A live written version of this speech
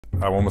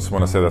I almost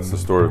want to say that's the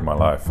story of my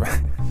life.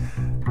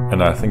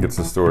 And I think it's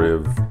the story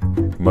of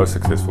most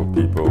successful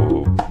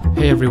people.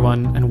 Hey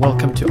everyone, and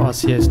welcome to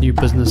RCA's new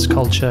Business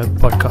Culture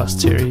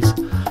podcast series.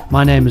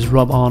 My name is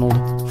Rob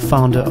Arnold,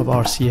 founder of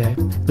RCA.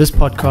 This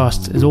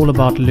podcast is all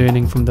about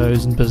learning from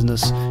those in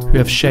business who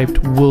have shaped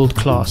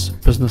world-class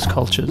business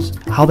cultures,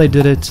 how they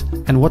did it,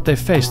 and what they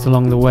faced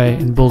along the way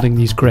in building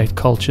these great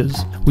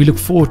cultures. We look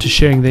forward to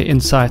sharing their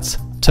insights,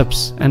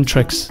 tips, and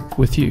tricks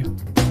with you.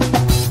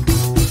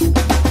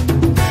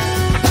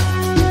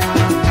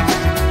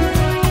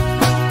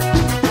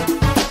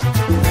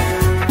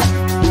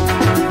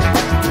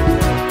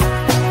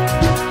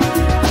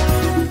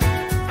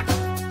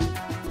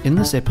 In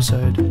this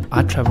episode,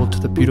 I travelled to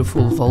the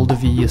beautiful Val de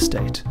Vie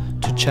Estate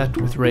to chat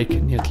with Ryk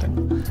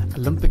Neethling,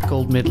 Olympic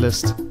gold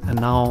medalist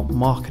and now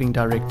marketing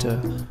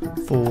director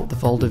for the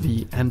Val de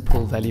Vie and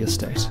Pearl Valley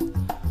Estate.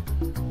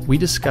 We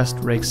discussed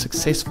Ryk's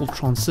successful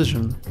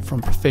transition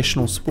from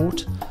professional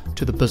sport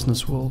to the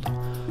business world,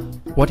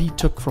 what he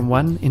took from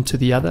one into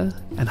the other,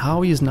 and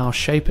how he is now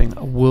shaping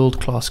a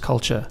world-class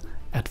culture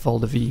at Val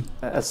de Vie.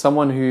 As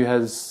someone who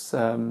has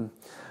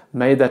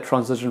made that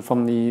transition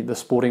from the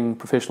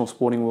professional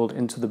sporting world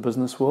into the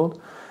business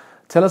world,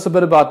 tell us a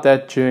bit about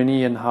that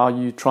journey and how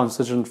you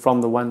transitioned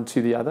from the one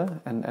to the other,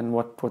 and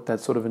what that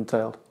sort of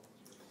entailed.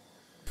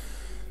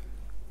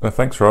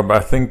 Thanks, Rob.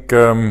 I think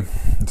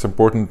it's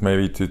important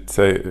maybe to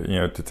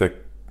take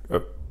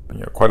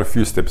quite a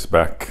few steps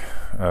back.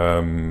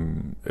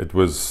 It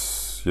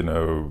was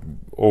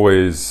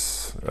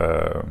always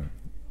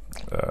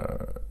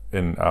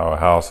in our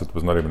house. It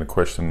was not even a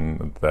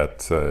question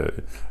that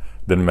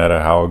didn't matter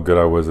how good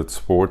I was at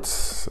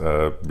sports,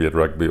 be it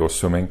rugby or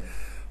swimming,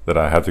 that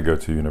I had to go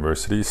to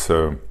university.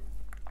 So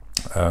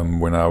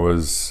when I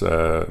was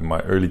in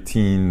my early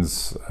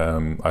teens,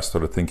 I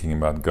started thinking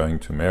about going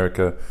to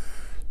America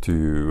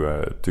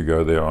to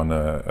go there on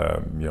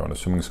a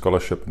swimming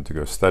scholarship and to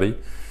go study,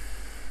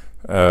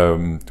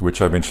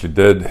 which I eventually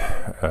did.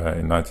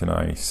 In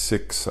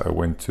 1996, I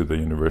went to the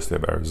University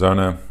of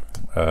Arizona.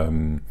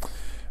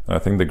 And I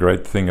think the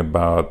great thing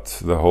about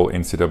the whole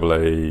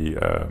NCAA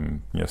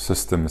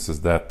system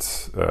is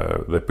that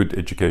they put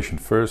education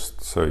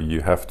first. So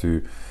you have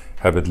to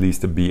have at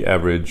least a B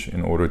average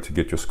in order to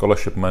get your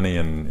scholarship money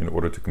and in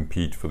order to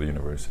compete for the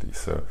university.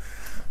 So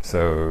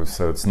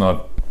it's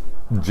not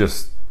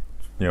just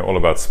all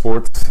about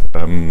sports.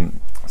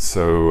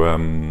 So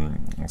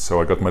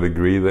I got my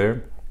degree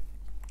there,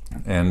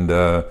 and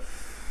I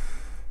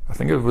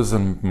think it was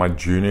in my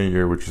junior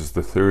year, which is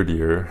the third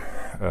year.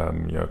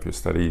 If your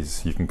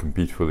studies, you can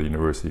compete for the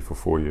university for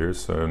 4 years.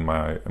 So in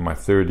my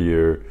third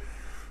year,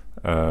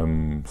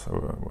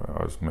 so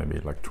I was maybe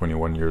like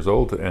 21 years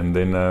old, and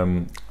then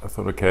I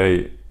thought,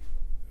 okay,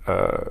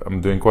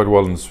 I'm doing quite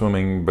well in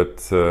swimming,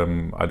 but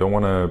I don't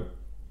want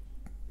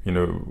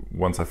to,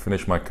 once I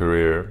finish my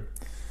career,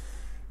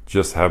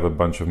 just have a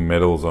bunch of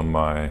medals on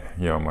my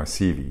my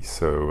CV.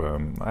 So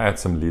I had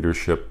some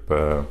leadership.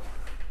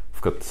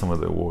 I've got some of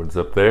the awards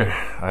up there.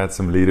 I had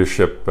some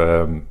leadership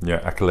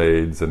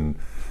accolades and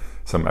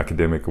some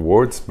academic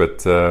awards,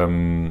 but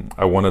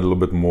I wanted a little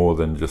bit more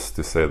than just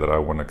to say that I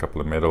won a couple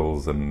of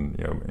medals and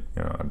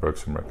I broke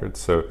some records.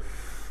 So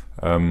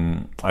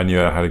I knew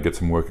I had to get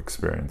some work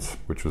experience,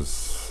 which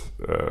was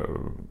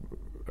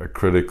a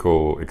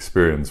critical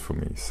experience for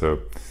me. So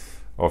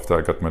after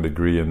I got my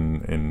degree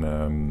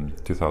in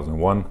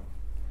 2001,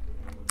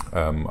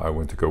 I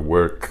went to go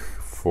work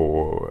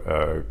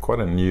for quite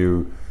a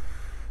new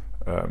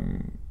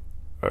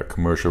a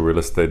commercial real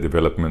estate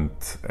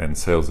development and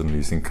sales and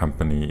leasing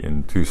company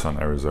in Tucson,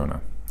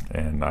 Arizona.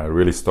 And I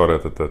really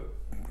started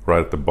right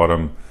at the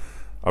bottom.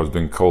 I was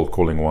doing cold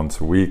calling once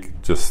a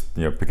week, just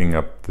picking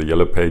up the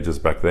yellow pages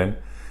back then,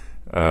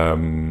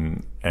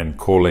 and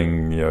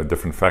calling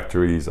different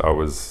factories. I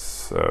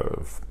was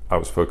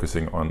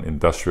focusing on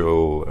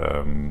industrial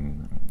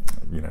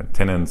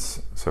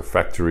tenants, so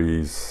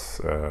factories,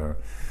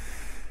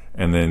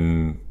 and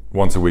then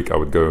once a week I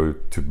would go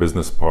to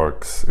business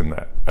parks in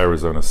the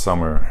Arizona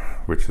summer,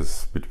 which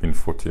is between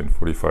 40 and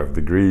 45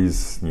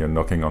 degrees,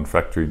 knocking on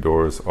factory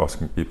doors,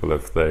 asking people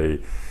if they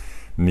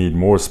need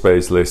more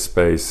space, less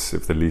space,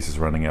 if the lease is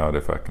running out,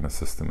 if I can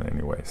assist them in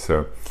any way.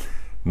 So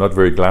not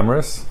very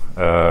glamorous,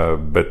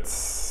 but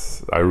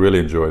I really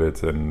enjoyed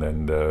it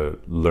and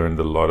learned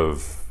a lot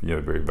of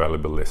very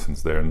valuable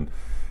lessons there, and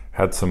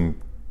had some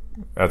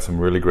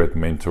really great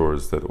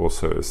mentors that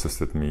also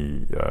assisted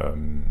me.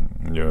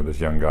 This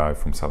young guy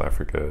from South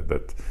Africa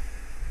that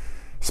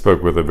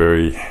spoke with a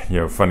very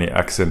funny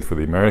accent for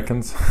the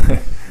Americans,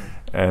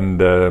 and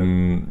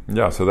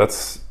so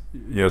that's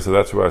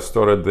where I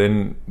started.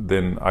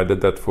 Then I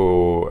did that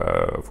for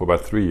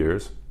about 3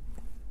 years.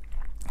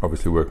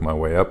 Obviously, worked my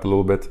way up a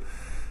little bit,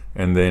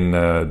 and then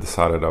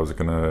decided I was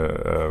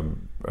gonna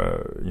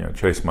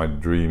chase my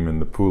dream in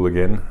the pool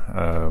again.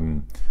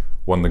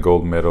 Won the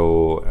gold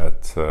medal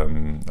at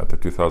the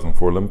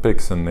 2004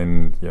 Olympics, and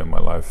then my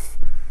life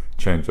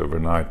changed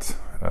overnight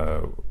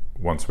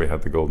once we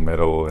had the gold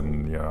medal,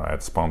 and I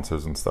had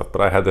sponsors and stuff.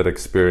 But I had that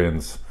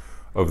experience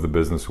of the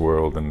business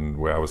world, and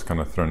where I was kind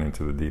of thrown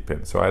into the deep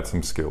end. So I had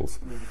some skills.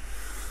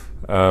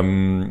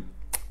 And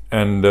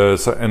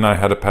I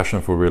had a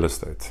passion for real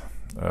estate.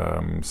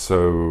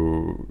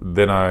 So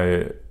then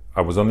I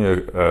was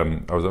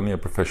only a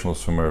professional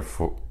swimmer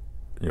for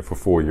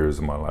 4 years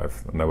of my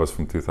life, and that was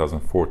from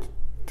 2004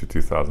 to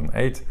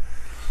 2008.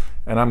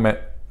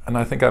 And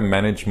I think I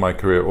managed my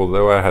career,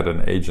 although I had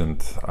an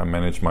agent, I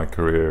managed my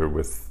career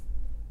with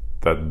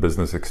that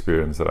business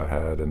experience that I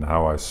had, and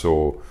how I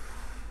saw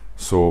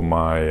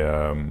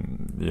my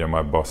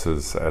my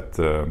bosses at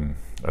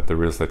the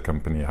real estate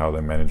company, how they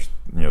managed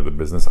the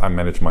business. I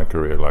managed my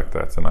career like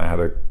that, and I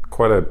had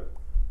quite a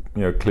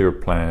clear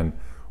plan.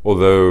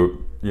 Although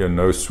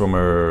no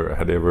swimmer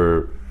had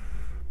ever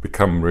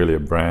become really a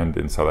brand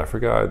in South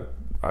Africa,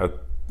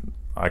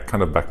 I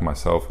kind of backed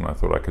myself, and I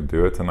thought I could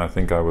do it, and I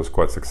think I was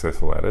quite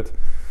successful at it.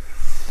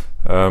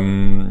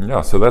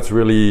 So that's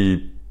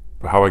really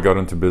how I got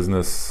into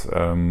business.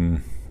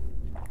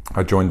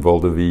 I joined Val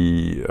de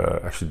Vie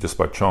actually just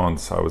by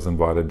chance. I was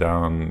invited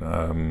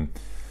down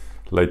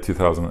late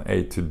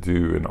 2008 to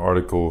do an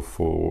article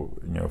for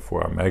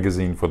our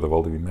magazine, for the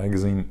Val de Vie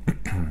magazine.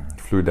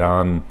 Flew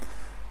down,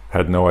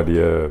 had no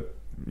idea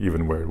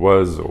even where it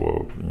was,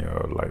 or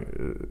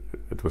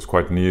it was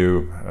quite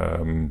new.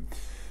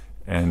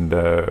 And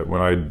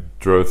when I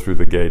drove through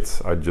the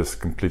gates, I just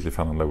completely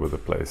fell in love with the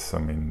place. I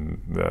mean,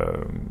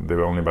 there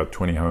were only about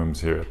 20 homes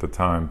here at the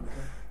time.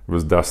 It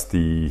was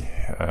dusty,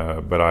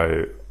 but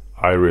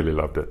I really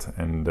loved it.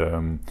 And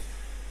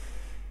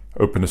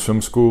opened a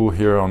swim school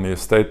here on the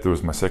estate. There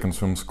was my second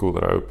swim school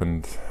that I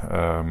opened,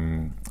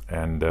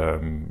 and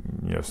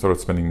started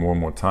spending more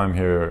and more time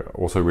here.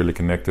 Also really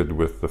connected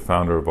with the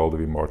founder of Val de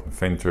Vie, Martin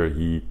Venter.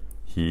 He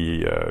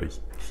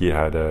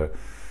had a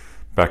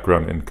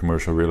background in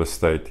commercial real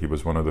estate. He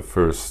was one of the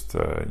first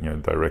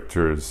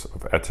directors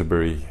of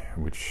Atterbury,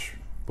 which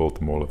built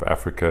the Mall of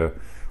Africa,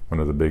 one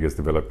of the biggest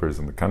developers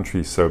in the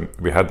country. So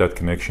we had that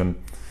connection,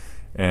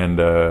 and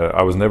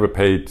I was never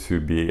paid to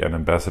be an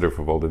ambassador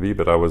for Val de Vie,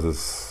 but I was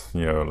this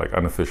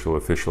unofficial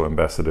official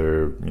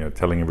ambassador,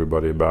 telling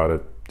everybody about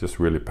it, just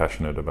really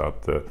passionate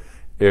about the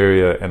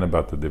area and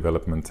about the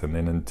development. And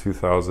then in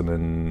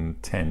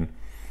 2010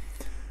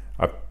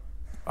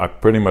 I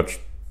pretty much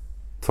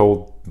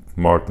told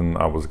Martin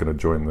I was going to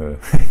join the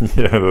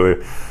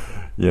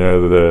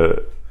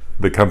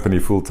company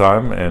full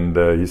time, and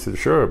he said,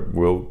 "Sure,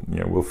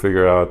 we'll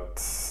figure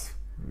out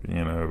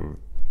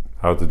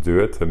how to do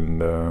it."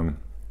 And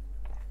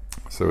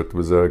so it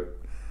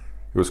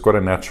was quite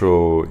a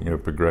natural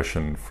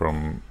progression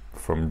from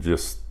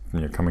just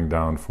coming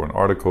down for an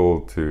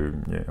article to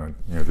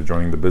to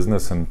joining the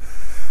business. And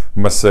I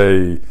must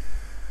say,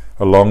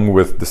 along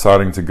with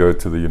deciding to go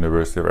to the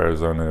University of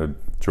Arizona,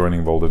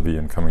 joining Val de Vie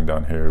and coming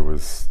down here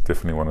was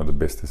definitely one of the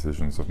best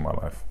decisions of my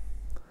life.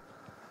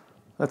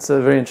 That's a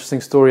very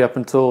interesting story up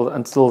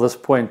until this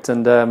point.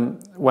 And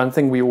one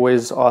thing we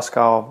always ask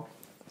our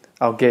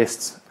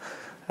guests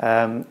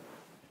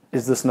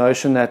is this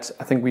notion that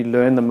I think we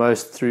learn the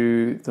most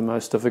through the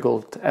most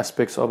difficult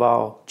aspects of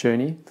our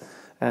journey.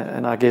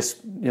 And I guess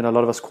a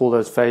lot of us call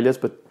those failures,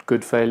 but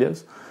good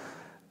failures.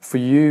 For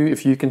you,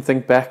 if you can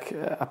think back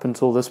up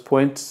until this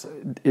point,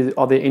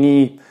 are there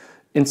any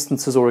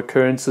instances or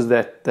occurrences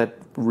that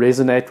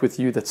resonate with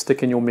you, that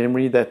stick in your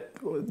memory, that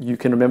you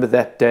can remember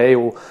that day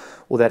or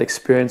that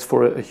experience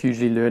for a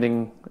hugely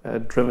learning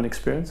driven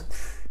experience?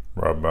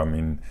 Rob, I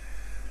mean,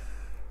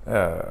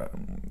 I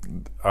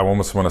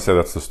almost want to say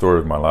that's the story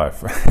of my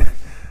life.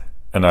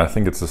 And I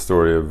think it's the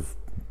story of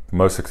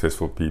most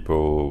successful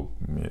people,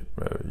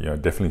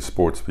 definitely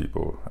sports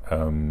people.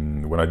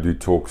 When I do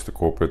talks to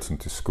corporates and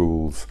to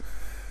schools,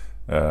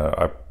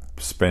 I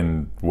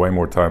spend way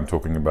more time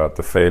talking about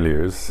the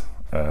failures,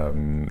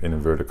 in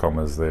inverted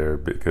commas there,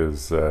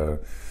 because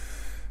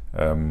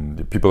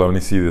people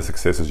only see the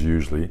successes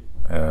usually.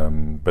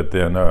 But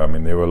there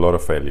were a lot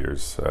of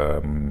failures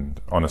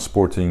on a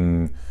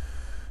sporting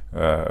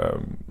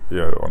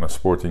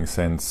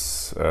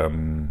sense.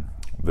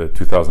 The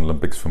 2000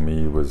 Olympics for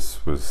me was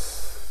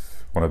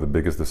one of the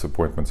biggest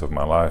disappointments of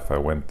my life. I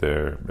went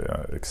there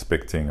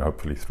expecting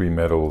hopefully 3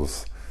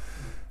 medals.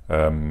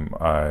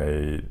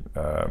 The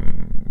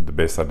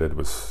best I did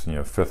was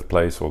 5th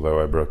place,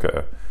 although I broke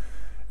a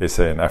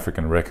SA and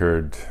African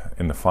record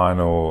in the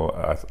final.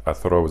 I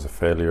thought I was a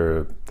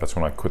failure. That's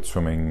when I quit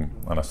swimming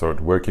and I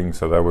started working.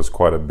 So that was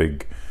quite a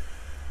big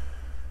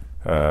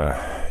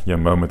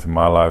moment in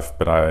my life.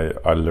 But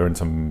I learned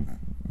some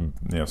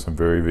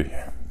very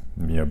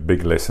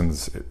big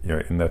lessons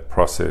in that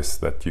process,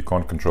 that you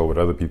can't control what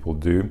other people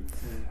do.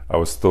 I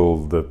was still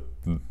the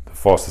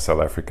fastest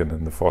South African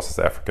and the fastest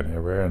African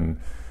ever, and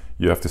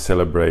you have to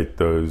celebrate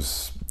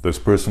those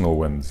personal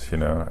wins.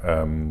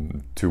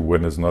 To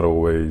win is not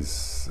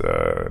always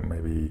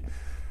maybe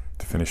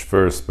to finish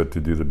first, but to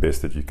do the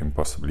best that you can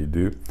possibly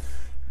do.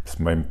 It's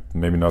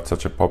maybe not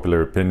such a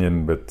popular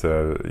opinion, but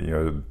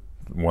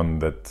one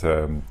that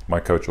my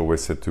coach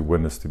always said: to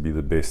win is to be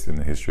the best in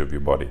the history of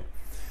your body.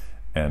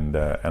 And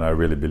I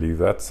really believe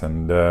that.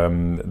 And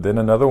then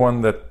another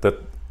one that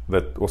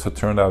also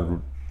turned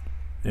out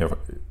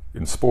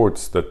in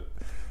sports that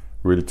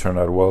really turned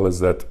out well is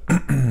that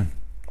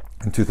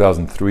in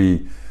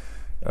 2003,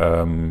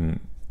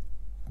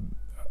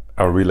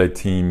 our relay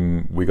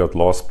team, we got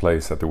last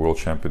place at the World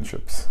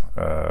Championships.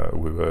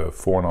 We were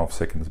 4.5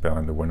 seconds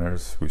behind the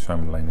winners. We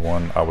swam in lane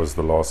 1. I was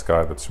the last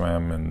guy that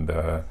swam, and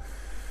I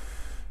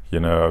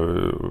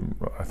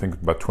think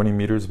about 20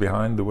 meters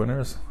behind the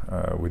winners,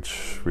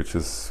 which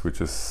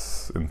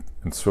is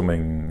in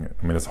swimming.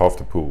 I mean, it's half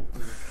the pool.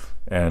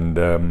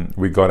 And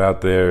we got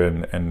out there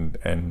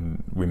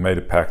and we made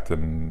a pact,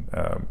 and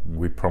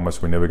we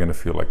promised we're never going to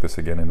feel like this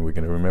again, and we're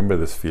going to remember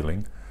this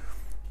feeling,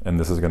 and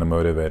this is going to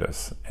motivate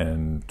us.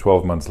 And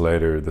 12 months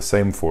later, the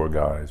same 4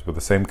 guys with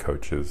the same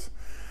coaches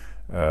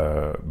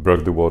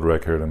broke the world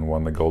record and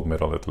won the gold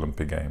medal at the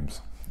Olympic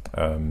Games.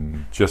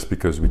 Just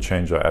because we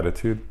changed our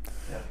attitude.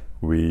 Yeah.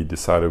 We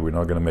decided we're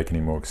not going to make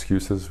any more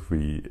excuses.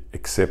 We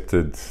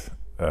accepted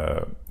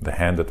the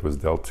hand that was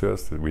dealt to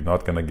us, that we're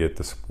not going to get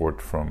the support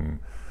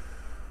from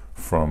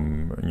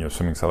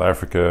Swimming South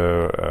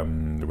Africa.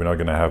 We're not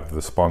going to have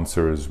the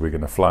sponsors. We're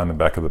going to fly in the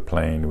back of the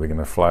plane. We're going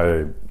to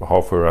fly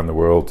halfway around the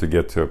world to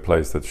get to a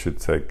place that should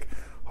take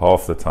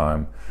half the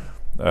time.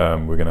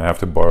 We're going to have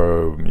to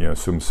borrow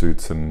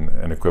swimsuits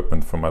and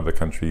equipment from other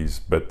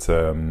countries, but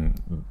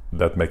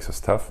that makes us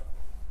tough.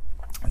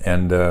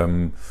 And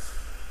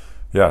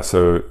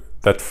so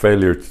that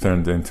failure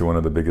turned into one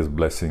of the biggest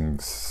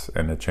blessings,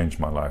 and it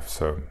changed my life.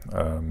 So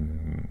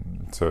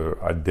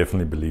I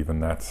definitely believe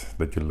in that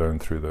you learn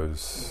through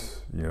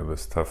those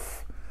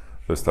tough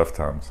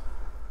times.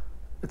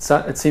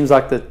 It seems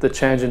like the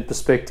change in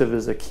perspective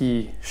is a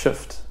key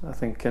shift, I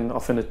think, and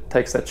often it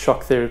takes that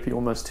shock therapy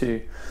almost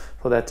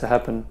for that to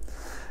happen.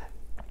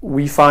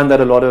 We find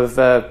that a lot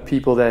of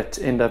people that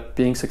end up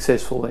being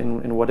successful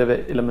in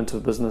whatever element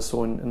of business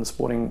or in the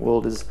sporting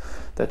world is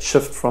that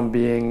shift from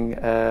being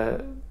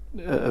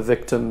a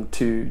victim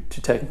to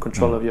taking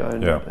control of your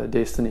own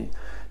destiny.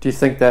 Do you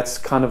think that's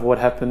kind of what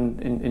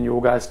happened in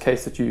your guys'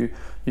 case, that you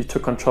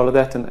took control of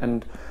that,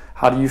 and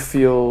how do you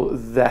feel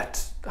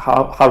that,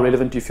 how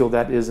relevant do you feel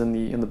that is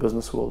in the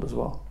business world as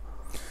well?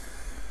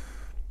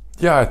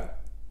 Yeah,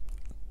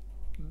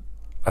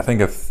 I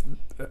think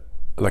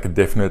a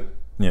definite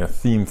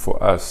theme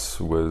for us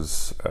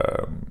was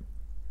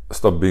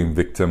stop being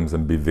victims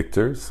and be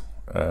victors.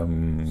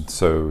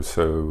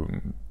 So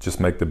just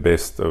make the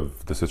best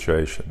of the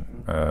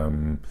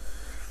situation.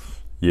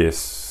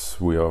 Yes,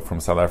 we are from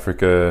South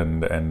Africa,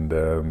 and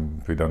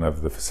we don't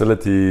have the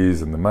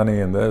facilities and the money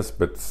and this,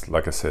 but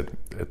like I said,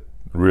 it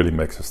really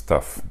makes us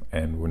tough.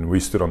 And when we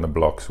stood on the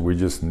blocks, we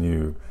just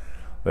knew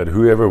that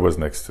whoever was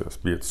next to us,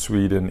 be it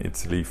Sweden,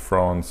 Italy,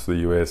 France, the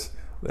US,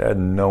 they had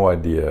no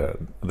idea.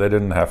 They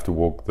didn't have to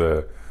walk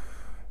the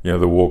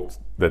walk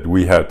that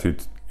we had to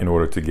in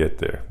order to get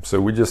there.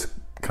 So we just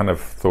kind of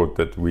thought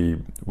that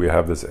we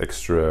have this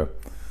extra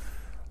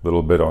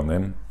little bit on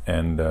them,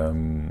 and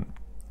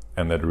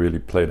that really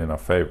played in our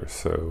favor.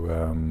 So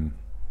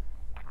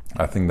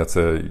I think that's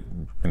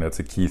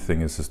a key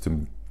thing, is just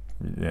to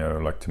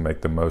to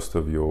make the most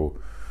of your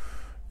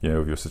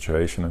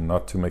situation and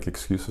not to make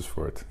excuses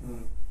for it.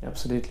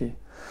 Absolutely.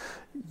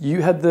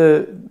 You had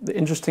the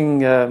interesting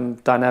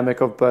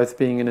dynamic of both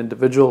being an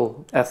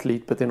individual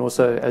athlete, but then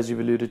also, as you've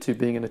alluded to,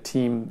 being in a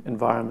team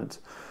environment.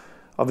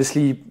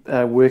 Obviously,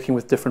 working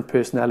with different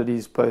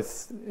personalities,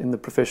 both in the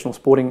professional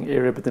sporting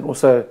area, but then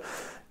also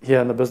here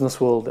in the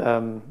business world.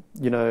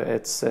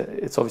 It's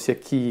obviously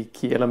a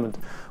key element.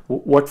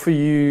 What for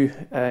you,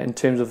 in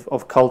terms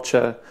of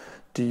culture,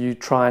 do you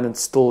try and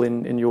instill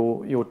in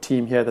your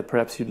team here that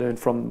perhaps you learned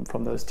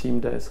from those team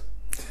days?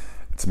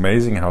 It's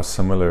amazing how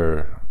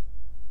similar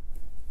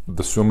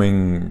the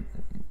swimming,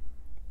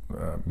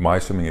 my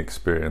swimming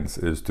experience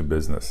is to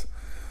business.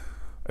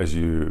 As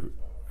you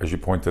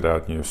pointed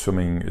out,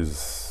 swimming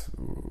is,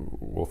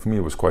 well, for me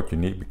it was quite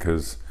unique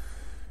because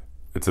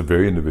it's a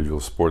very individual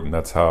sport, and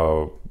that's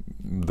how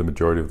the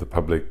majority of the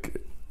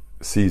public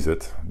sees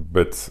it.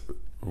 But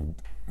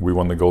we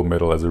won the gold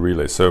medal as a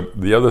relay. So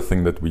the other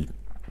thing that we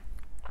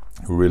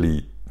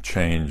really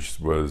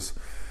changed was,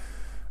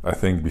 I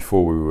think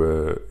before we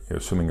were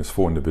swimming as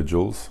 4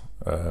 individuals,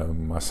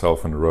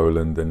 myself and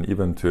Roland, and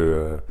even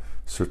to a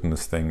certain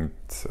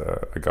extent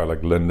a guy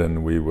like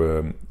Lyndon, we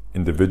were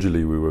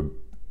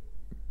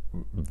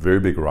very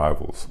big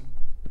rivals,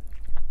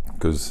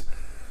 because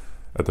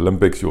at the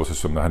Olympics you also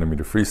swim the 100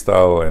 meter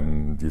freestyle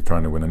and you're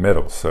trying to win a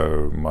medal.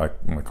 So my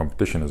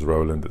competition is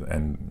Roland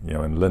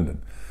and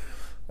Lyndon.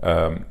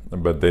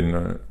 But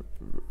then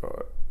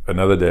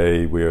another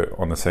day we're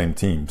on the same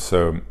team.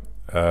 So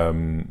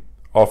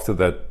after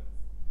that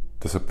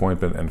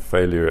disappointment and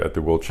failure at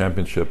the World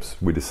Championships,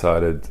 we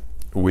decided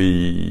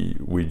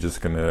we're just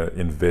gonna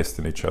invest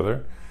in each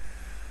other,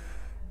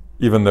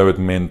 even though it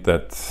meant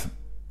that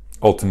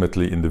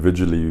ultimately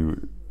individually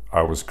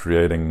I was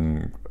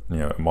creating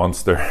a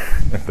monster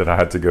that I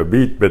had to go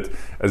beat, but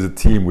as a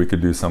team we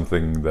could do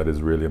something that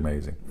is really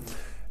amazing.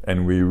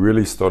 And we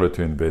really started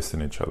to invest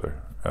in each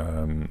other.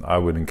 I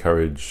would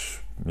encourage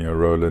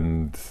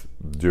Roland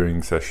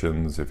during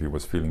sessions. If he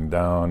was feeling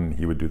down,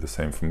 he would do the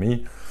same for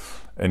me.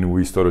 and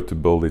we started to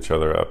build each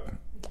other up.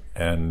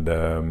 And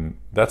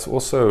that's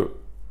also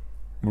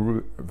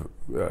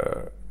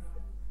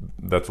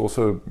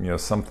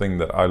something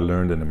that I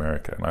learned in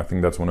America, and I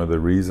think that's one of the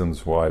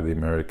reasons why the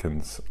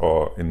Americans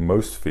are in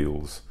most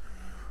fields,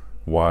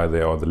 why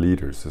they are the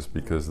leaders, is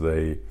because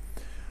they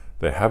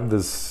have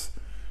this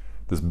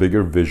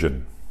bigger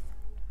vision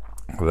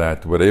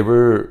that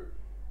whatever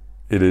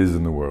it is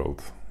in the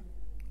world,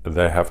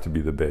 they have to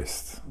be the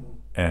best,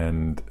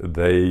 and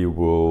they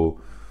will,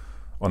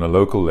 on a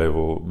local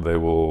level, they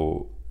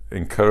will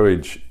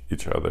encourage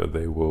each other,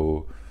 they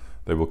will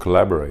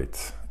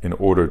collaborate in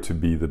order to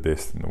be the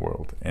best in the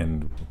world.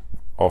 And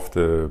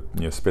after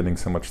spending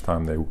so much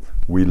time,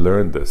 we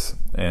learned this.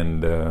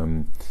 And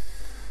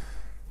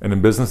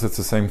in business, it's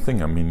the same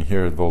thing. I mean,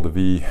 here at Val de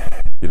Vie,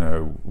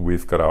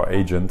 we've got our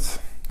agents,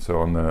 so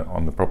on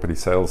the property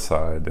sales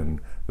side,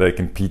 and they're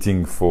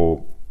competing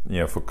for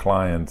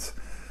clients,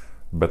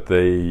 but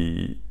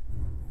they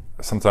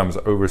sometimes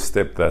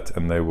overstep that,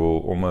 and they will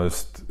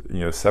almost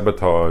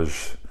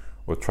sabotage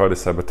or try to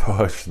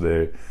sabotage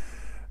their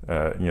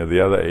the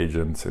other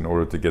agents in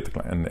order to get the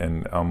client.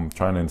 And I'm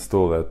trying to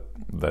instill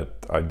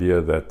that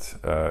idea that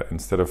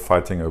instead of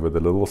fighting over the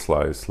little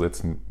slice,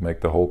 let's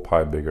make the whole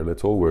pie bigger.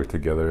 Let's all work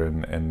together,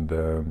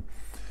 and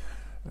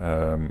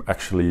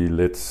actually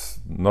let's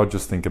not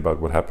just think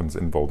about what happens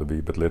in Val de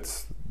Vie, but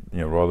let's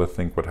rather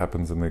think what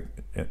happens in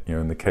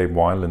the Cape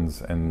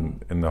Winelands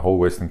and in the whole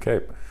Western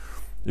Cape.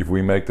 If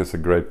we make this a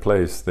great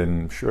place,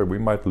 then sure, we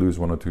might lose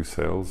 1 or 2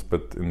 sales,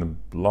 but in the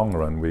long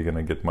run, we're going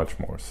to get much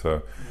more.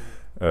 So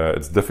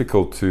it's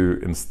difficult to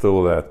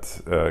instill that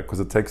because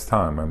it takes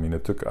time. I mean,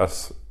 it took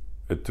us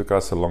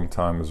a long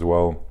time as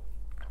well,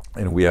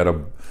 and we had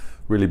to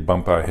really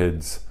bump our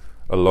heads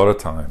a lot of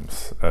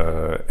times.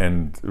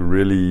 And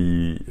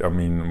really, I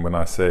mean, when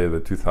I say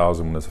that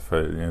 2000 was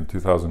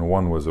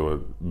 2001 was a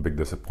big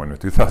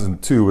disappointment.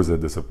 2002 was a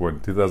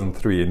disappointment.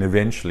 2003, and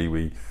eventually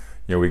we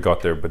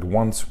got there. But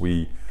once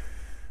we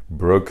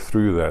broke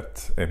through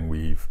that and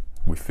we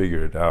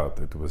figured it out,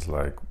 it was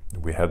like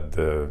we had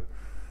the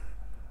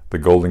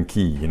golden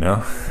key,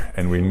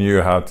 and we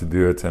knew how to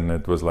do it, and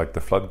it was like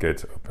the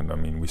floodgates opened. I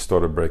mean, we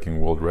started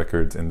breaking world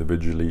records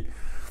individually,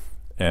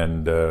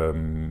 and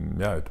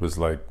it was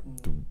like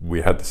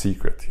we had the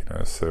secret,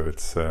 So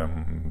it's so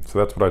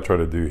that's what I try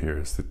to do here,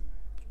 is to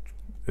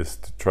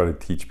try to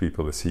teach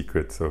people the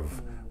secrets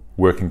of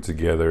working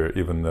together,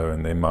 even though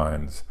in their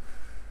minds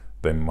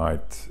they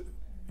might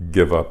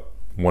give up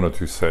 1 or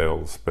 2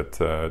 sales, but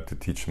to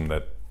teach them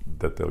that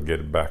they'll get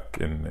it back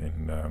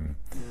in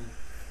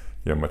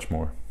much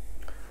more.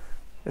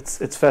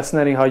 It's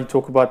fascinating how you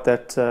talk about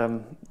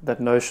that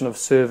notion of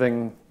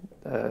serving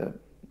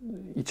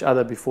each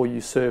other before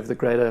you serve the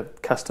greater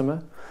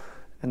customer,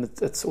 and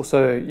it's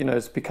also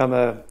it's become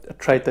a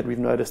trait that we've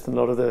noticed in a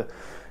lot of the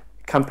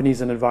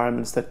companies and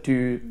environments that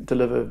do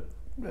deliver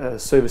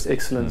service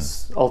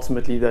excellence.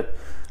 Ultimately, that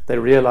they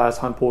realize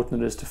how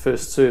important it is to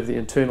first serve the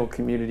internal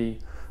community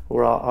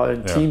or our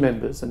own team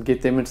members and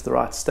get them into the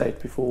right state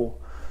before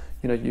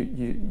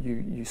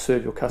you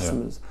serve your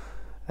customers.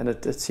 And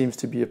it seems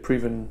to be a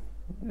proven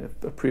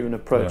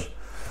approach.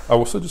 I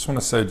also just want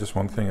to say just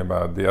one thing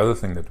about the other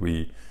thing that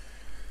we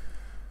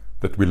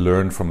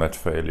learned from that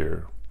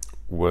failure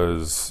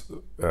was,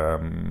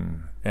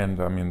 and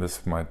I mean,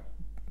 this might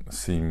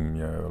seem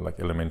like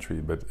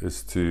elementary, but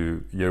is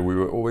to we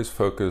were always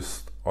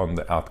focused on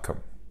the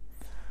outcome.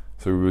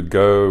 So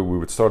we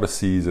would start a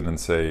season and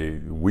say,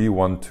 we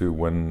want to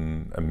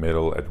win a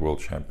medal at World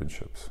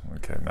Championships.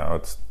 Okay, now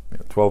it's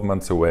 12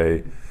 months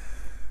away.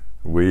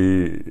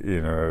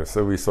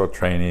 So we start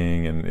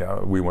training,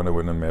 and we want to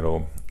win a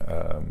medal.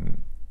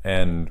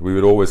 And we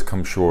would always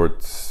come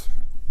short,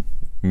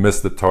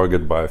 miss the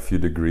target by a few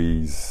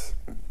degrees,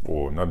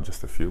 or not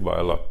just a few, by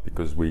a lot,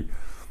 because we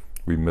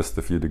missed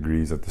a few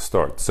degrees at the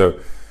start. So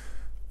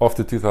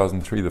after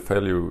 2003, the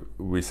failure,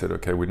 we said,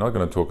 okay, we're not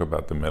going to talk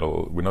about the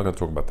medal. We're not going to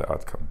talk about the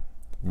outcome.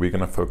 We're going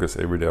to focus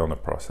every day on the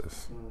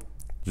process.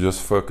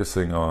 Just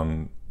focusing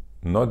on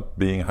not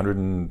being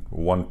 101%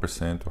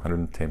 or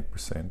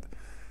 110%,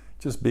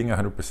 just being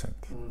 100%.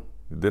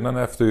 You don't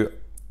have to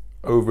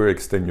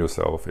overextend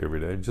yourself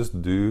every day.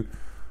 Just do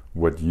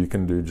what you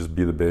can do. Just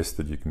be the best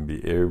that you can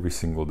be every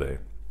single day.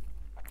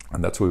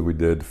 And that's what we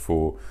did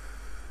for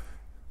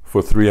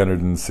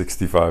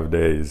 365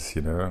 days,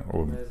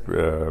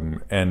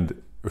 and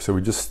so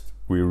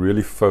we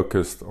really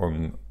focused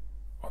on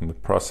the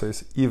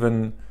process.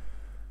 Even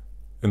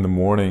in the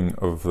morning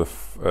of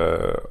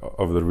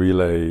the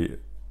relay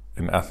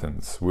in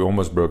Athens, we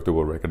almost broke the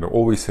world record. And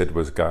all we said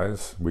was,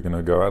 guys, we're going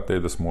to go out there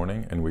this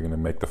morning and we're going to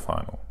make the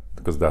final,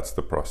 because that's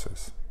the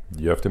process.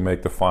 You have to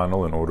make the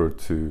final in order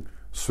to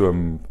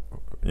swim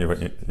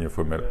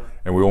for a medal.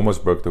 And we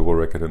almost broke the world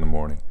record in the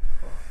morning.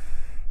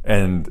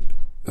 And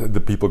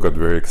the people got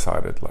very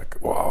excited, like,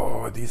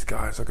 whoa, these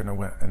guys are going to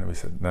win. And we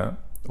said, no,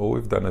 all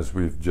we've done is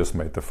we've just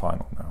made the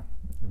final now.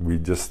 We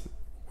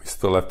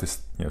still have to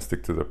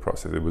stick to the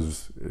process.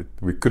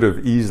 We could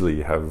have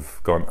easily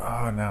have gone,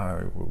 oh,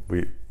 now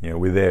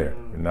we're there.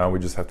 Now we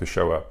just have to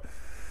show up.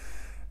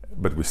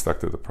 but we stuck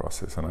to the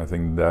process, and I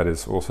think that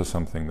is also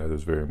something that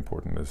is very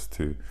important, is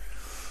to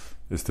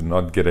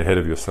not get ahead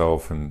of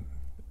yourself and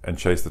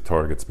chase the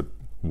targets, but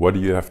what do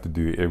you have to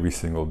do every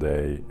single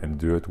day and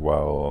do it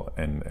well,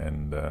 and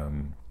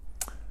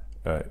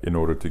in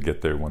order to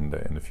get there one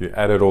day. And if you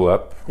add it all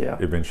up,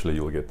 eventually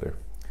you'll get there.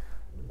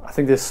 I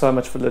think there's so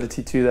much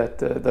validity to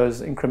that,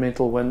 those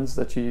incremental wins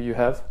that you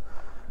have.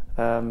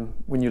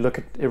 When you look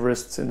at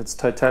Everest in its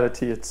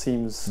totality, it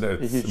seems a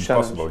huge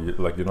impossible.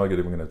 challenge. You're not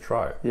even going to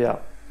try. Yeah.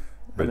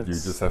 But you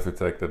just have to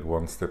take that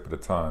one step at a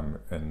time,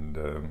 and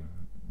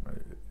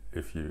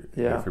if you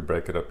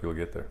break it up, you'll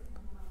get there.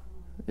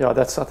 Yeah,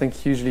 that's, I think,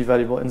 hugely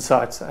valuable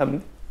insights.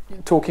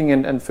 Talking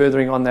and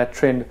furthering on that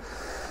trend,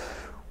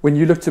 when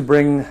you look to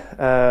bring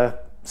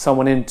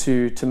someone in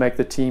to make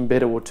the team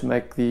better, or to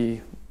make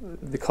the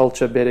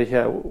culture better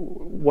here,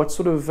 what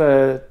sort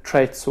of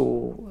traits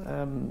or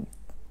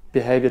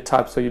behavior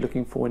types are you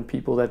looking for in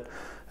people that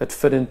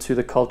fit into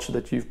the culture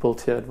that you've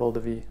built here at Val de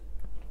Vie?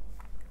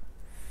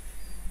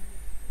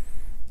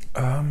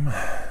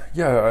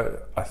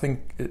 I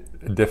think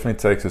it definitely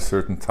takes a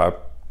certain type,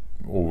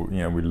 or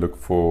we look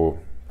for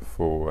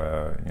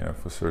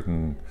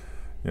certain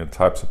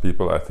types of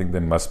people. I think they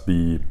must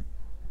be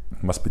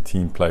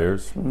team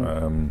players.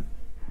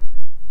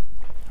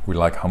 We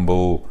like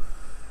humble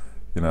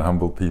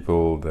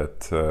people that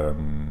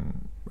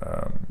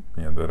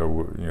that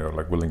are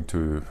like willing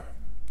to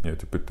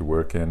put the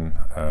work in.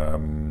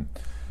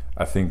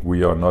 I think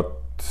we're not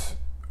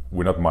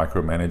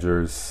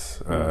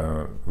micromanagers.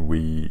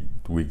 We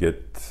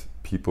get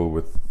people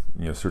with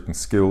certain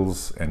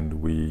skills,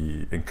 and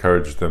we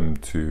encourage them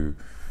to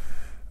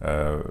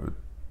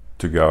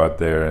go out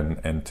there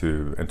and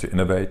to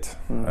innovate,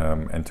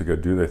 and to go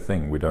do their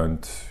thing. We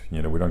don't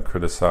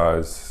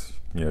criticize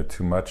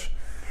too much.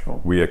 Sure.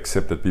 We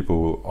accept that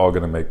people are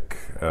going to make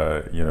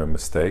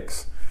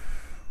mistakes.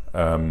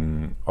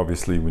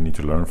 Obviously, we need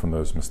to learn from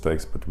those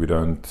mistakes, but we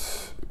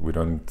don't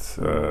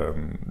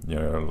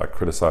like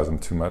criticize them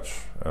too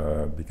much,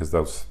 because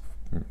those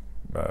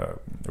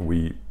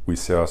we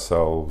see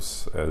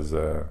ourselves as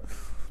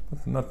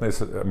not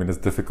necessarily. I mean, it's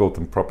difficult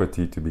in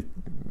property to be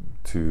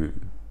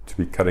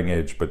cutting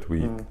edge, but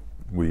we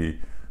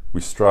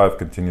strive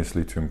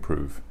continuously to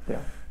improve.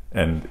 Yeah.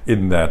 And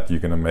in that, you're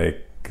going to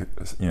make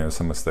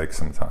some mistakes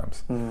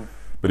sometimes.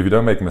 But if you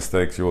don't make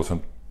mistakes, you're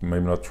also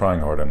maybe not trying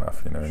hard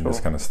enough, and Sure.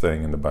 just kind of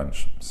staying in the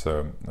bunch.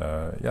 So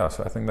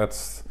so I think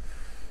that's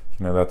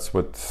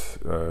what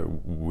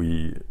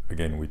we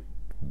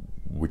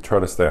try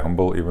to stay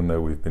humble, even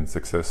though we've been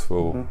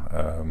successful.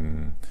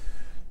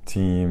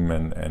 Team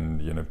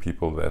and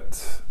people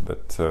that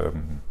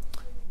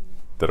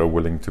are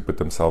willing to put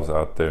themselves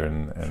out there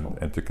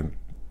and to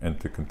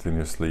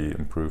continuously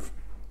improve.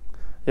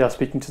 Yeah,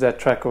 speaking to that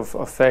track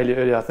of failure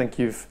earlier, I think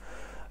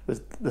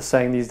the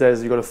saying these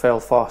days, you've got to fail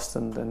fast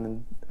and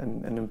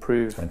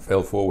improve. And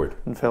fail forward.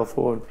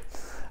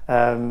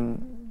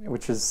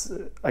 Which is,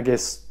 I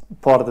guess,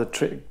 part of the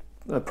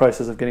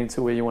process of getting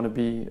to where you want to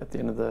be at the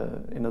end of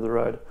the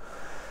road.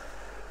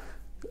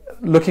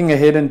 Looking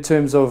ahead in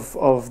terms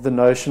of the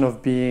notion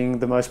of being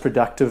the most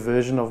productive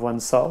version of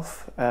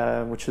oneself,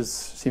 which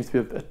seems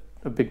to be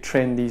a big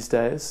trend these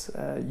days.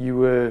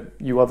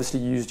 You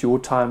obviously used your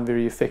time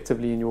very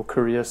effectively in your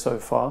career so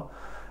far,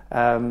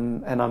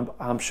 and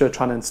I'm sure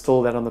trying to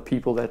instill that on the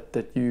people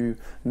that you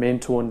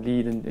mentor and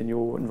lead in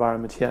your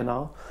environment here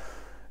now.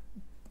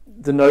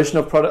 The notion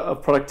of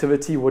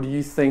productivity, what do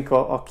you think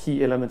are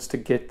key elements to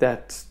get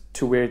that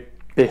to where it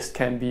best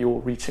can be,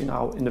 or reaching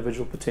our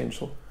individual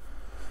potential?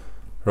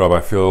 Rob,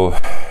 I feel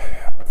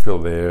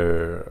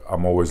there.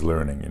 I'm always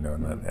learning, and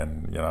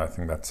I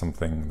think that's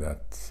something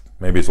that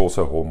maybe it's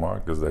also a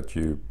hallmark, is that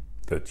you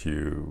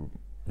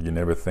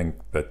never think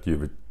that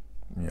you've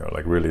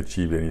like really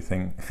achieved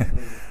anything.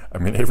 I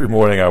mean, every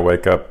morning I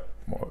wake up,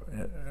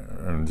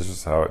 and this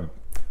is how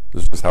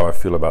I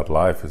feel about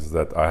life, is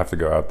that I have to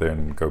go out there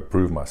and go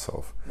prove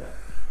myself. Yeah.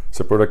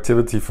 So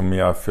productivity for me,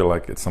 I feel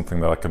like it's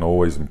something that I can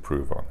always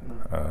improve on.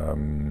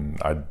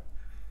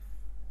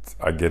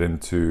 I get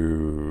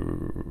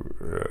into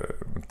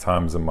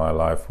times in my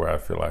life where I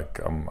feel like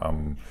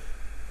I'm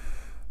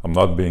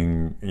not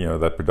being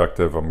that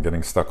productive. I'm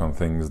getting stuck on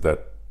things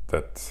that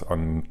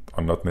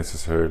are not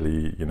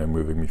necessarily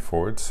moving me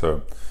forward.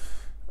 So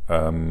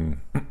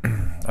and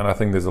I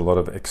think there's a lot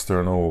of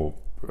external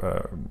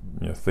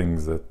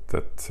things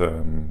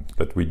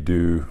that we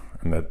do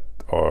and that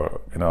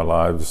are in our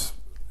lives.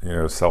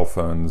 Cell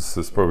phones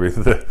is probably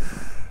the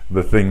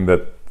thing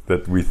that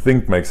we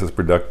think makes us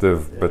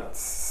productive, but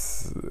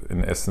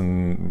in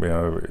essence,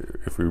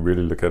 if we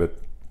really look at it,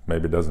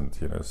 maybe it doesn't.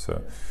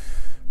 So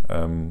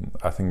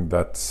I think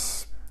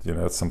that's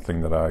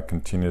something that I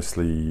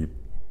continuously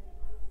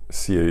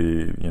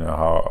see.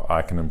 How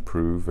I can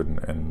improve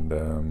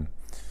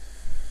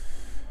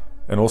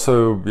and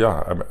also,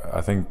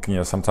 I think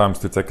sometimes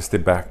to take a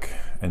step back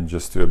and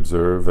just to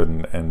observe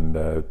and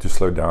to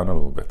slow down a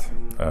little bit.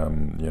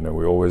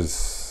 We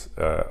always,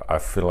 I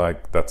feel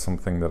like that's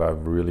something that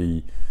I've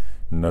really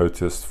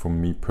noticed for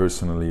me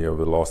personally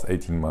over the last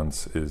 18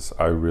 months is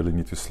I really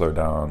need to slow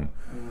down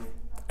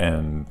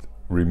and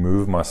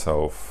remove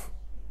myself,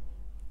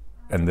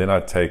 and then I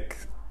take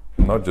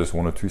not just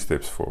 1 or 2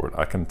 steps forward.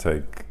 I can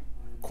take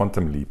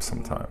quantum leaps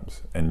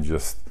sometimes, and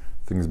just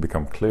things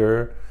become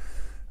clearer.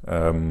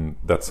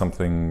 That's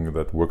something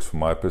that works for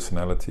my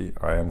personality.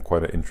 I am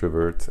quite an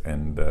introvert,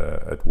 and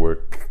at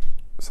work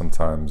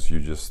sometimes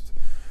you're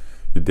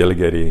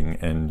delegating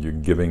and you're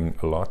giving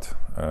a lot.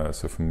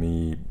 So for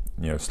me,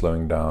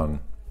 slowing down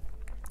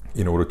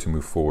in order to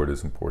move forward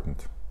is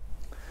important.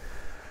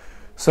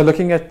 So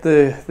looking at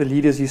the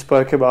leaders you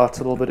spoke about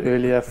a little bit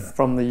earlier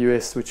from the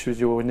US, which was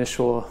your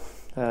initial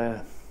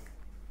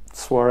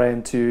soiree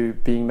into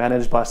being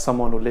managed by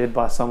someone or led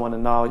by someone,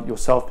 and now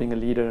yourself being a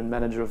leader and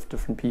manager of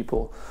different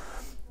people,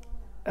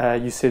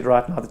 you said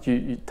right now that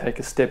you take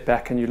a step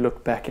back and you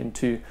look back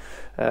into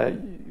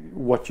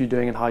what you're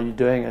doing and how you're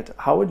doing it.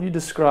 How would you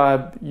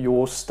describe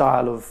your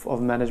style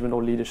of management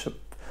or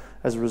leadership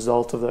as a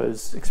result of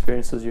those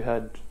experiences you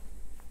had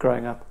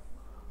growing up?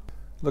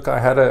 Look, I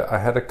had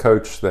a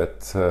coach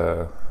that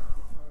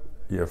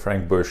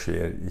Frank Bush.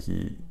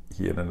 He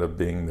ended up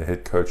being the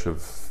head coach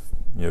of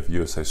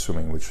USA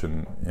Swimming, which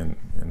in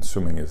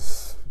swimming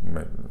is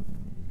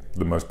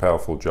the most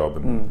powerful job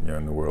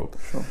in the world.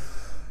 Sure.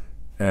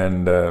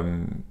 And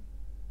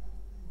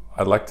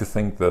I'd like to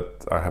think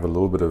that I have a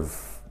little bit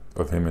of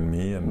him in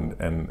me,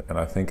 and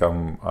I think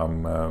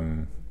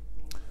I'm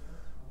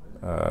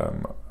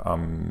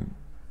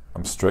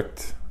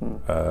strict,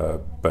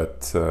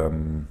 but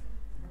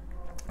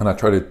and I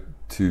try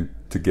to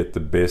get the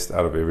best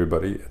out of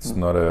everybody. It's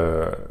not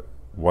a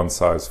one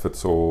size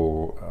fits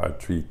all. I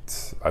try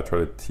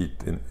to treat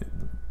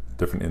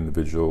different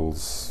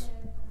individuals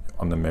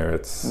on the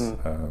merits,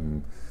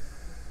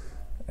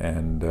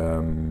 and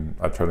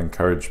I try to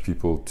encourage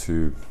people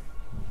to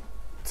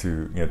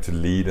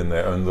lead in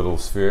their own little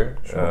sphere.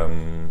 Sure.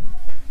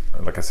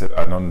 Like I said,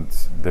 I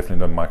definitely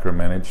don't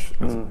micromanage.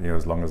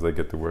 As long as they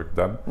get the work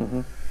done.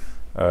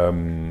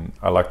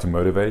 I like to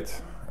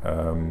motivate.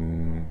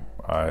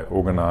 I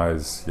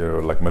organize,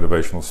 like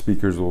motivational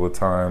speakers all the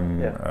time.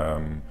 Yeah.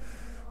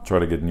 Try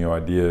to get new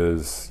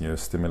ideas,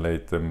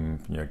 stimulate them,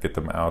 get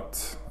them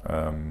out,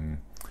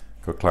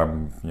 go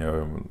climb,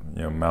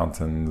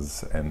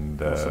 mountains, and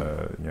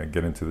awesome.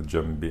 Get into the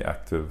gym, be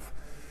active.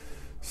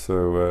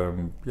 So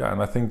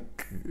and I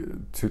think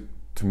to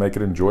make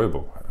it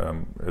enjoyable.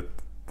 At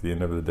the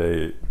end of the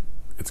day,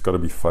 it's got to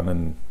be fun,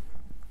 and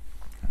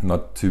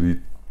not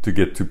to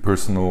get too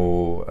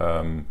personal.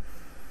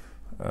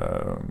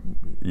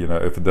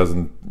 If it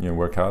doesn't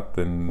work out,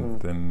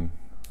 then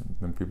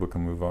people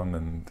can move on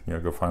and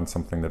go find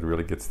something that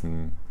really gets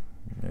them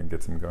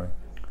going.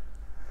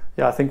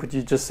 Yeah, I think what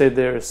you just said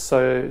there is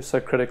so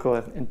critical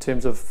in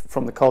terms of,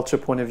 from the culture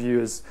point of view,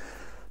 is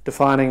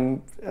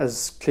defining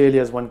as clearly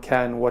as one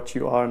can what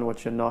you are and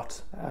what you're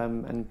not.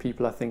 And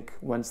people, I think,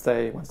 once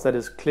that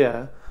is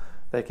clear,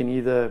 they can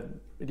it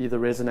either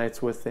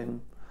resonates with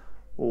them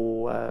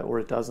or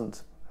it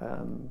doesn't.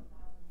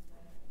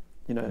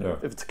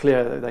 If it's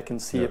clear, they can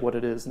see what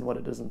it is and what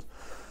it isn't.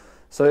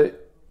 So,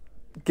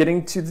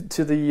 getting to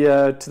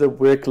the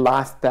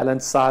work-life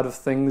balance side of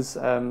things,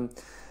 in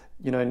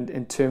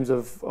terms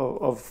of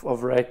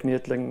Ryk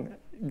Neethling,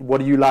 what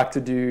do you like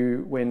to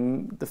do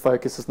when the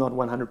focus is not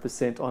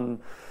 100% on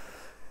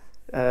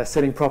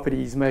selling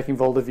properties, making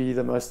Val de Vie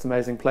the most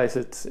amazing place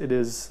it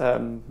is?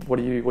 What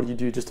do you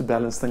do just to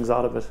balance things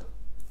out of it?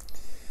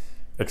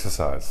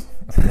 Exercise.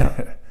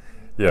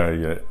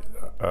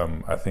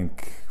 I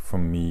think for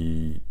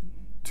me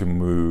to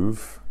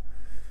move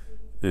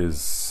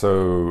is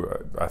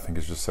I think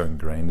it's just so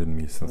ingrained in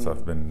me since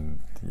I've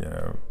been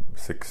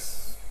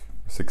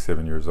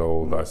 6-7 years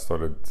old. I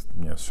started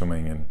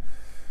swimming in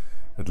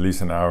at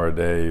least an hour a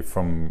day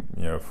from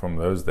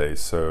those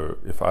days. So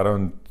if I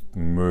don't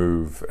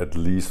move at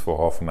least for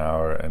half an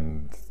hour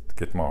and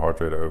get my heart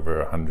rate over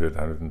 100,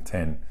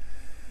 110,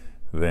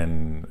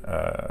 then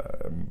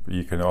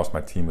you can ask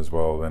my team as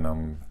well. Then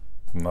I'm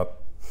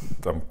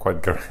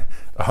quite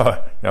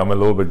I'm a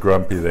little bit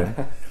grumpy then.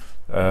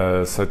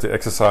 So to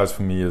exercise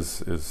for me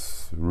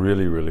is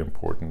really, really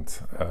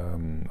important.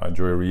 I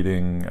enjoy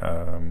reading,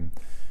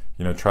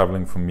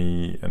 traveling for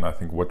me, and I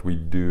think what we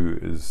do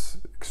is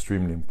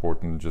extremely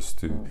important just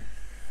to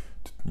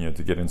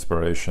get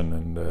inspiration.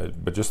 And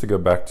but just to go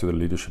back to the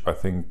leadership, I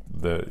think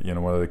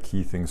one of the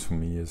key things for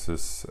me is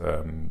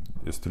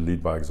to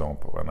lead by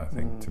example, and I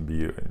think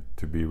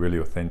to be really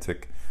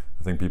authentic.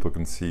 I think people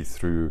can see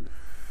through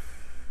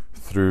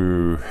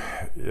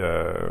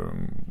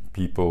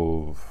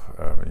people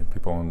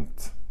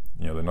aren't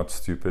they're not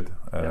stupid,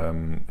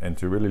 and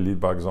to really lead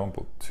by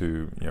example,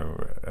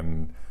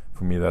 and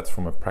for me that's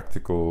from a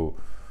practical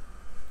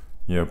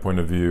point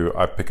of view.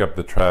 I pick up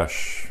the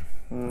trash.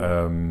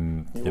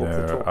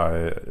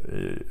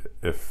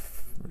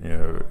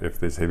 If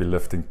there's heavy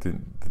lifting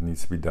that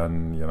needs to be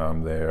done,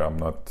 I'm there. I'm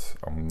not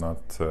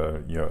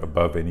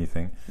above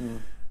anything.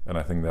 And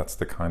I think that's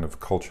the kind of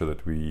culture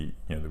that we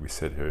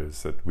set here,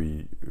 is that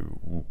we're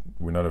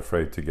not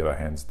afraid to get our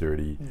hands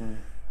dirty.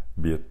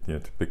 be it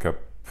to pick up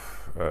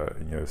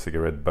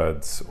cigarette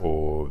butts,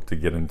 or to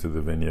get into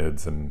the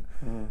vineyards and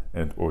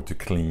or to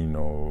clean,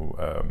 or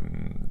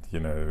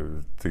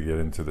to get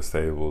into the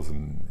stables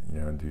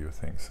and do your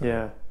thing. So.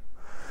 Yeah.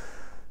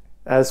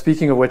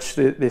 Speaking of which,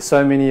 there's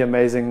so many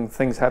amazing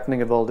things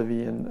happening at Val de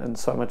Vie, and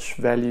so much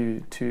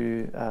value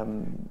to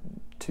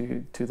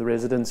the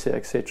residents here,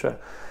 etc.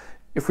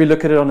 If we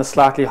look at it on a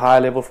slightly higher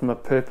level from a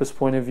purpose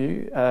point of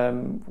view,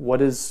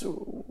 what is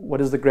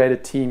the greater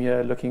team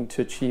here looking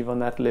to achieve on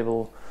that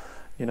level,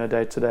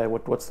 day to day?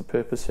 What's the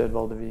purpose here at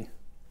Val de Vie?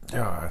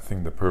 Yeah, I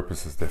think the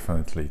purpose is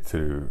definitely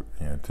to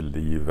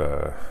leave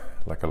a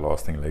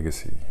lasting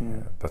legacy.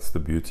 That's the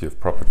beauty of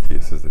property,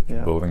 is that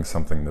you're building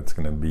something that's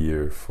going to be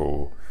here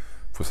for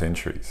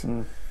centuries.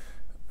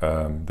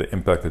 The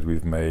impact that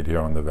we've made here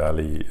on the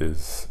valley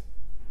is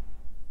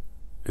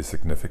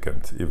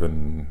significant.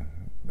 Even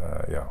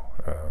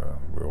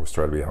we always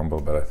try to be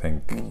humble, but I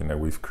think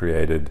we've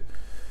created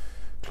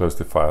close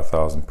to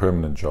 5,000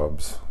 permanent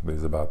jobs.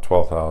 There's about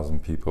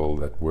 12,000 people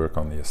that work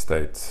on the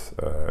estate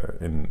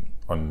in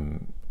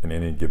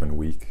any given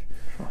week.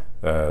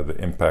 The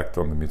impact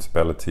on the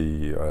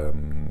municipality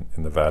in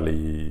the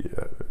valley,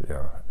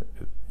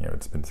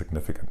 it's been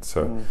significant.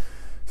 So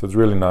it's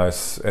really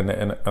nice,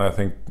 and I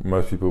think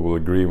most people will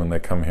agree when they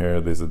come here.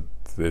 There's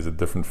a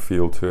different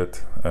feel to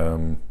it.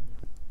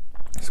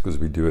 It's because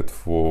we do it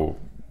for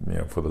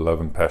the love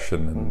and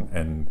passion,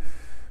 and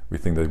we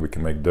think that we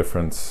can make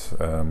difference.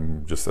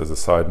 Just as a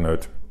side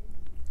note,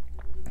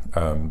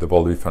 the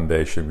Val de Vie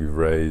Foundation, we've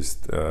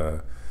raised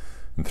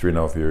in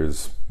 3.5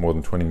 years more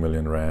than 20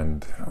 million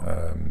rand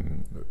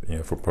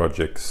for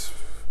projects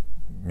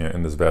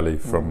in this valley,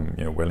 from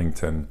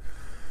Wellington,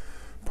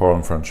 Paarl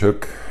and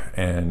Franschhoek,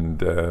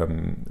 and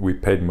we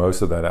paid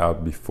most of that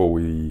out before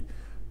we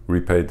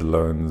repaid the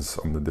loans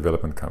on the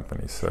development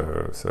company.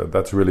 So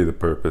that's really the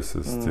purpose,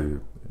 is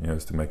to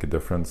make a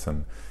difference.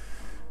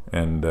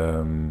 And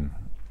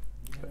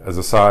as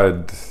a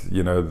side,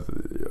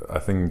 I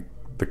think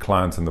the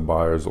clients and the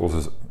buyers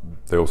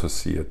also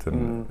see it,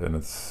 and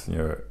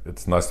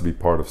it's nice to be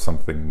part of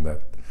something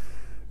that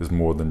is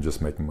more than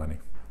just making money.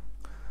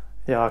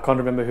 Yeah, I can't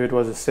remember who it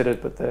was who said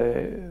it, but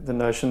the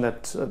notion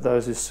that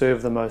those who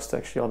serve the most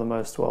actually are the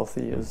most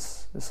wealthy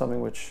is something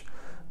which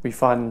we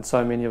find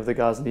so many of the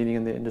guys leading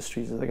in the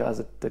industries are the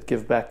guys that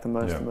give back the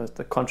most,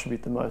 that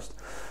contribute the most,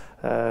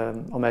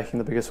 are making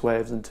the biggest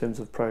waves in terms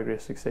of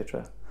progress,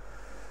 etc.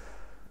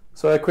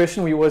 So a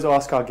question we always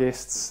ask our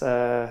guests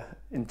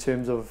in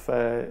terms of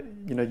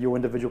your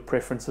individual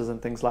preferences and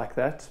things like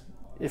that.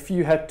 If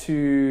you had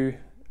to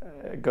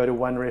go to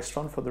one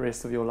restaurant for the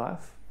rest of your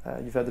life,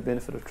 you've had the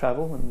benefit of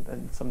travel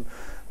and some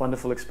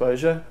wonderful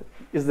exposure.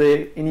 Is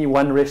there any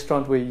one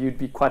restaurant where you'd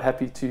be quite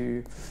happy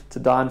to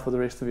dine for the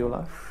rest of your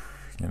life?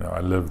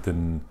 I lived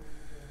in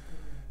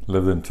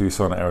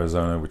Tucson,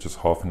 Arizona, which is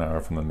half an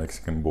hour from the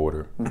Mexican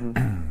border,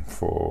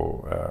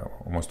 for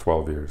almost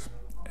 12 years.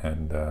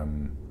 And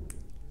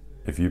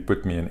if you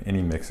put me in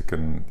any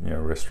Mexican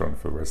restaurant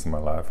for the rest of my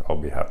life,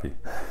 I'll be happy.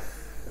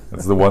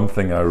 That's the one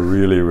thing I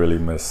really, really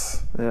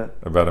miss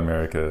about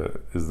America,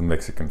 is the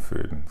Mexican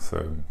food.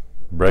 So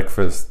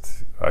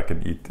breakfast, I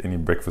can eat any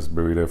breakfast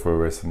burrito for the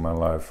rest of my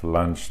life.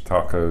 Lunch,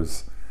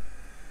 tacos.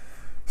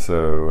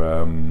 So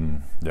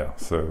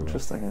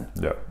interesting.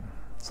 Yeah.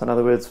 So in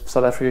other words,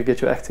 South Africa,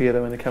 get your act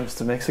together when it comes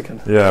to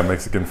Mexican. Yeah,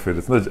 Mexican food.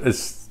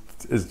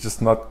 It's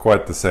just not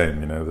quite the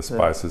same, the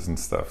spices and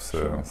stuff.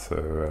 So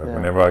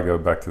whenever I go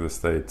back to the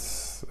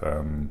States,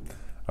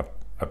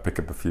 I pick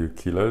up a few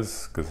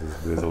kilos, because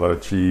there's a lot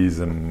of cheese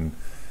and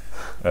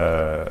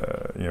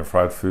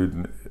fried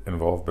food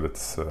involved. But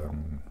it's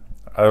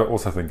I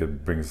also think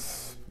it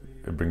brings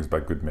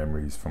back good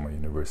memories from my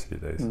university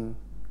days.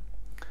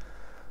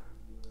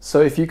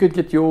 So if you could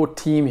get your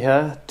team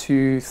here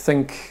to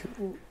think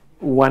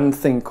one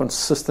thing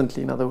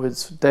consistently, in other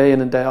words, day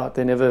in and day out,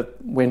 they never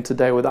went a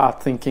day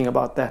without thinking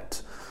about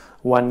that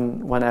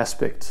one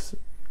aspect,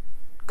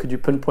 could you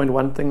pinpoint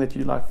one thing that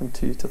you'd like them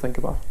to think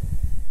about?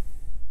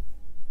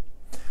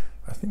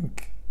 I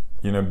think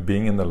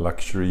being in the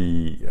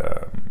luxury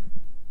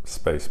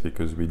space,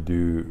 because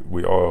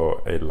we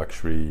are a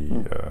luxury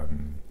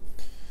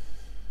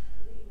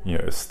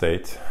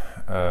estate.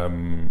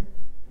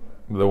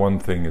 The one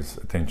thing is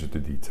attention to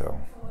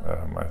detail.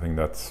 I think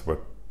that's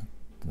what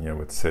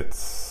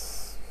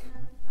sets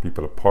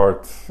people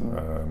apart.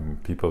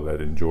 People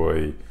that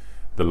enjoy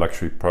the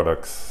luxury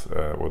products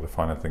or the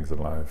finer things in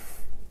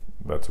life,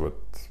 that's what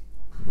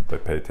they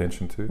pay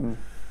attention to.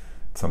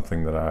 It's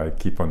something that I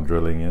keep on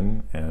drilling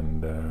in,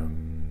 and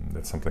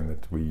that's something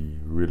that we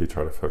really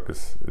try to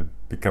focus. It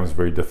becomes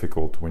very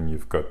difficult when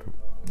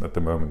at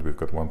the moment we've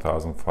got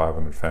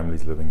 1,500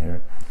 families living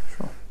here.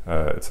 Sure.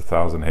 It's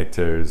 1,000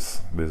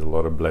 hectares. There's a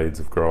lot of blades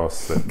of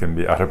grass that can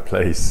be out of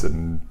place,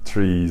 and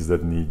trees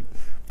that need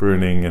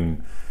pruning,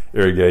 and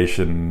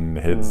irrigation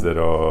heads that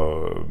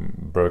are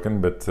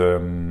broken. But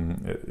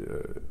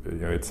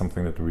it's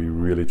something that we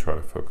really try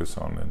to focus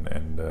on,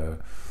 and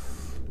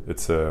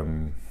it's a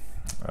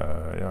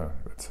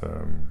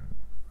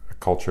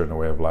culture and a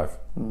way of life.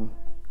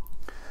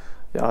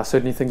 yeah, I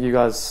certainly think you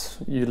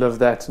live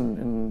that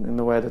in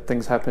the way that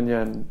things happen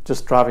here, and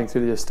just driving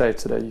through the estate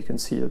today, you can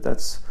see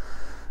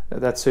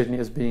that certainly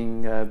is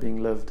being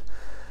lived.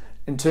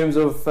 In terms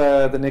of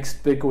the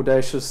next big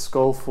audacious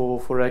goal for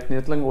Ryk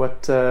Neethling,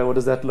 what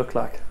does that look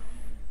like?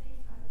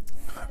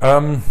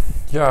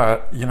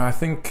 Yeah, I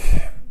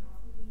think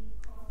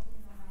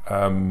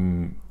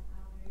in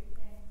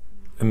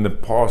the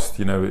past,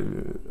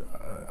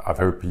 I've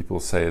heard people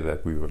say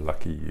that we were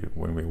lucky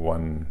when we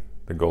won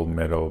the gold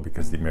medal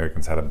because the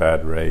Americans had a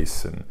bad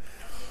race, and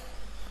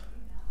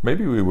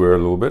maybe we were a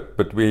little bit,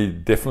 but we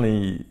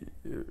definitely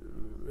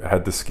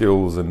had the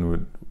skills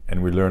and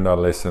we learned our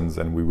lessons,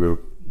 and we were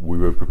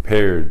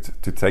prepared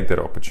to take that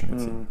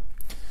opportunity.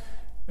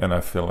 And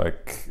I feel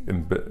like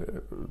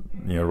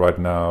right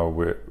now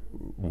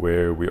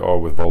where we are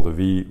with Val de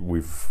Vie,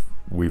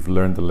 we've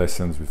learned the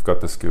lessons, we've got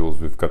the skills,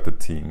 we've got the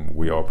team,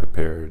 we are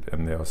prepared,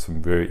 and there are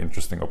some very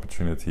interesting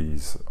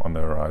opportunities on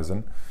the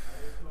horizon.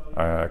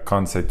 I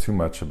can't say too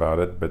much about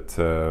it, but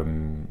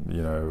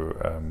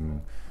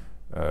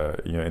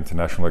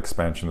international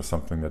expansion is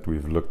something that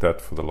we've looked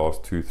at for the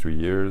last 2-3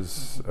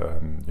 years.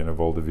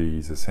 Val de Vie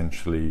is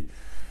essentially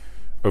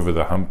over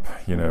the hump.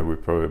 We're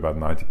probably about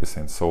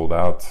 90% sold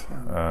out,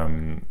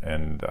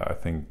 and I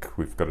think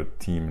we've got a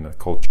team and a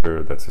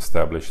culture that's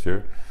established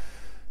here.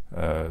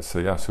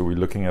 So we're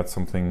looking at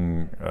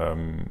something,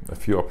 a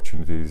few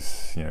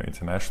opportunities,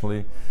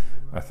 internationally.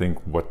 I think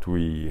what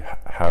we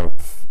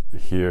have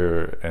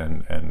here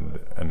and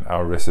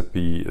our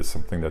recipe is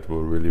something that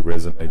will really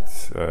resonate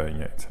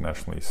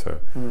internationally. So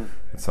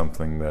it's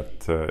something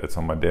that it's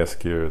on my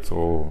desk here.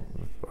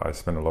 I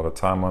spend a lot of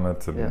time on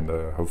it, and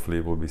hopefully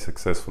it will be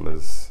successful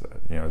as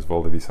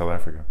Val de Vie South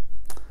Africa.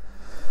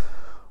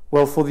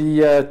 Well, for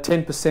the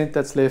 10%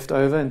 that's left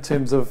over in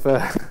terms of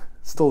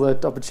still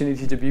that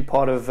opportunity to be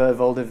part of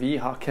Val de Vie,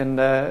 how can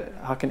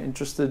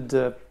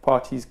interested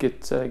parties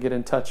get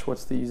in touch?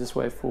 What's the easiest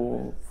way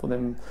for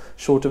them,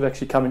 short of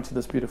actually coming to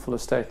this beautiful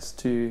estate,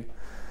 to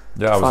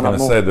I was going to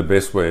say the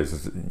best way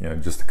is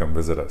just to come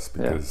visit us,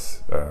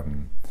 because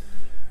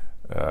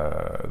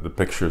the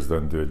pictures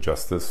don't do it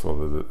justice,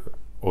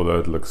 although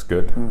it looks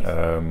good.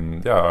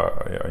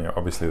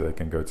 Obviously they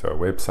can go to our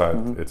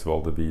website. It's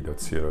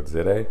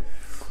valdevie.co.za.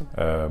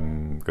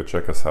 Go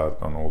check us out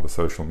on all the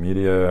social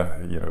media,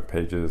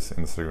 pages,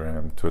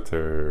 Instagram,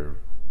 Twitter,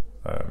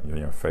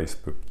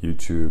 Facebook,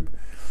 YouTube,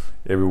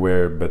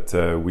 everywhere. But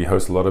we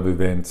host a lot of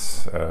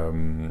events.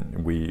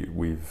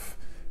 We've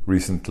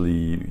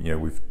recently,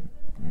 we've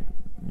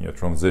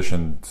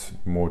transitioned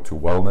more to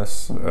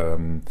wellness,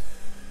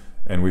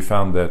 and we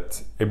found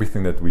that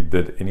everything that we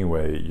did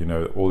anyway,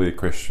 all the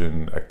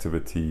equestrian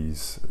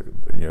activities,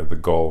 the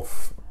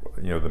golf,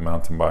 the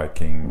mountain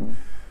biking,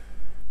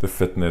 the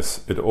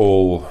fitness, it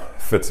all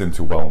fits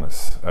into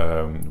wellness.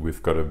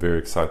 We've got a very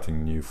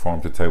exciting new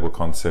farm-to-table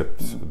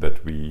concept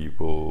that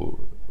will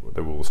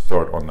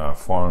start on our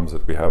farms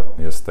that we have on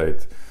the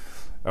estate.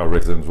 Our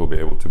residents will be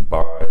able to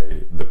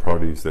buy the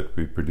produce that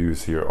we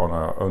produce here on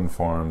our own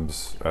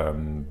farms,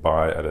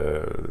 buy at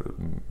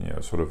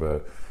a sort of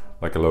a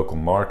local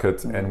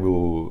market, and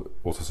we'll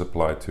also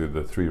supply to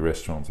the 3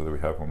 restaurants that we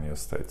have on the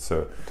estate.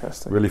 So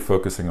fantastic. Really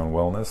focusing on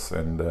wellness,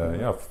 and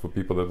for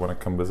people that want to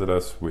come visit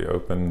us, we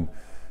open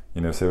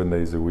 7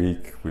 days a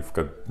week. We've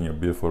got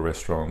beautiful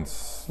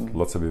restaurants,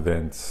 lots of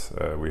events.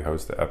 We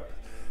host the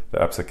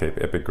Absa Cape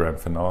Epic Grand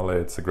Finale.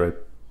 It's a great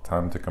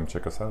time to come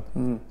check us out.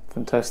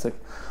 Fantastic.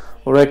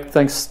 Well, Ryk,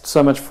 thanks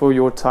so much for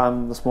your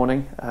time this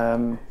morning.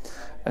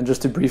 And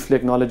just to briefly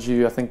acknowledge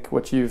you, I think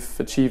what you've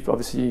achieved,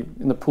 obviously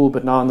in the pool,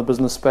 but now in the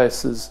business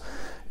space, is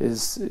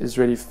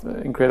really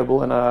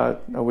incredible. And I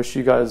wish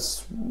you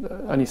guys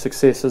only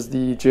success as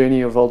the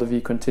journey of Val de Vie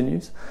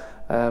continues.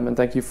 And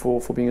thank you for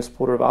being a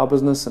supporter of our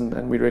business,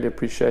 and we really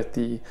appreciate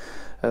the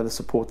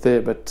support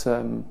there. But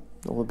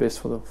all the best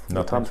for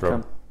the time to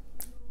come.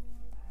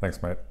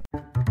 Thanks, mate.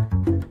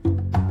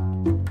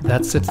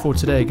 That's it for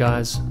today,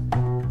 guys.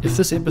 If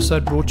this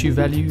episode brought you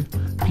value,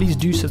 please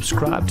do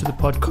subscribe to the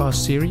podcast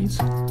series.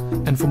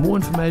 And for more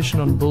information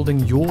on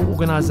building your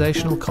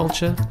organizational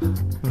culture,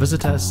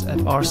 visit us at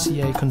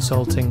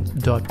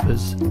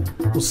rcaconsulting.biz.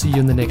 We'll see you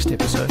in the next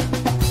episode.